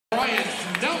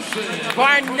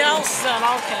Nelson,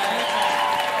 okay.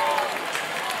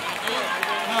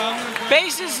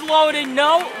 Bases loaded,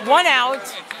 no, 1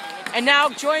 out. And now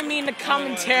joining me in the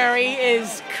commentary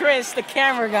is Chris, the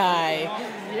camera guy.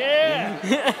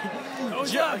 Yeah. No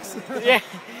jokes. Yeah.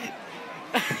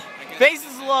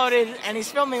 Bases loaded, and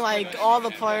he's filming like all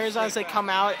the players as they come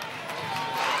out.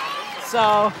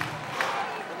 So.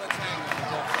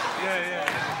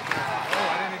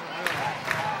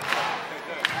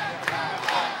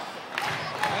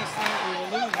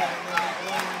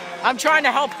 I'm trying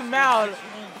to help him out.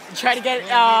 Try to get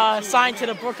signed to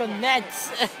the Brooklyn Nets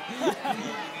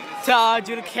to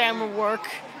do the camera work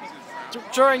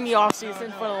during the off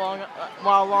season for the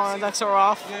while long decks are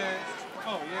off. Yeah.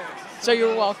 Oh yeah. So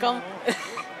you're welcome.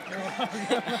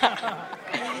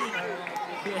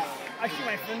 Actually,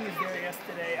 my friend was there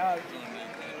yesterday.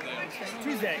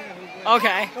 Tuesday.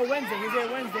 Okay. No, Wednesday. He was there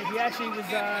Wednesday. He actually was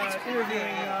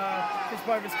interviewing as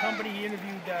part of his company. He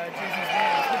interviewed Jason's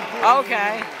man.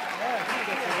 Okay. Yeah.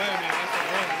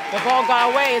 The ball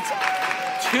got away. It's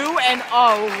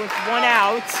 2-0 with 1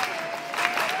 out.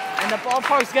 And the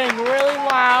ballpark's getting really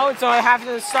loud, so I have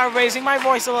to start raising my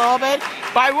voice a little bit.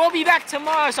 But I will be back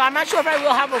tomorrow, so I'm not sure if I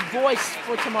will have a voice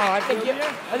for tomorrow. I think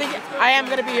I am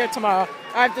going to be here tomorrow.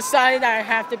 I've decided that I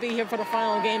have to be here for the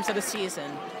final games of the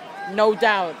season. No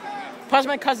doubt. Plus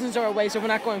my cousins are away, so we're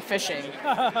not going fishing.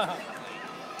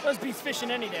 Those beats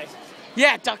fishing any day.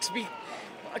 Yeah, ducks beat.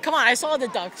 Come on, I saw the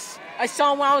ducks. I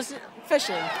saw them when I was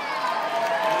fishing. Yeah!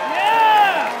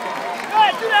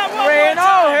 Right, do that one more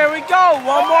time. Here we go.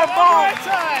 One more ball. One more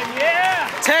time, yeah!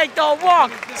 Take the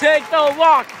walk. Take the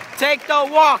walk. Take the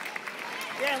walk.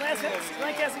 Yeah,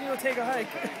 like asking you to take a hike.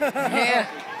 Yeah.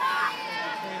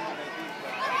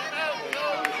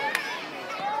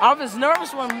 I was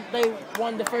nervous when they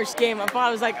won the first game. I thought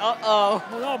I was like, uh-oh.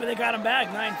 Well, no, but they got him back,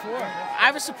 9-4. I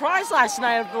was surprised last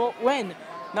night of the win,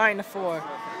 9-4.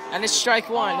 And it's strike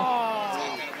one.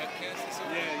 Oh.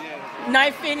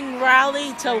 Ninth inning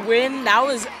rally to win. That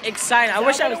was exciting. I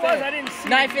wish I was there. I didn't see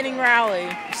Ninth inning rally.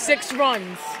 6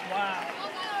 runs. Wow.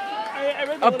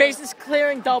 A bases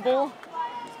clearing double.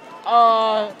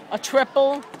 A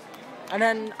triple. And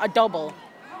then a double.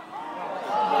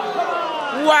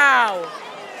 Wow.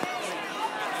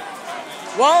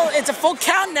 Well, it's a full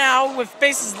count now with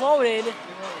bases loaded.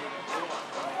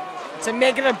 To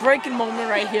make it a breaking moment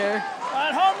right here.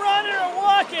 On home run or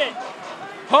walk it?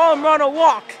 Home run or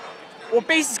walk. Or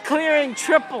bases clearing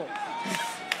triple.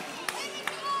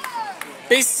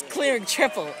 Bases clearing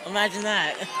triple. Imagine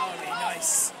that. Oh, that'd be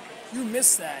nice. You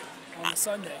missed that on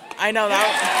Sunday. I know that.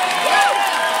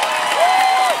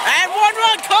 And 1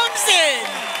 run comes in.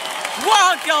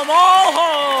 Welcome all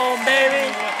home,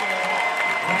 baby.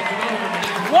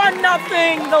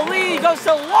 1-0. The lead goes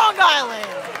to Long Island.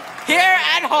 Here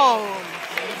at home.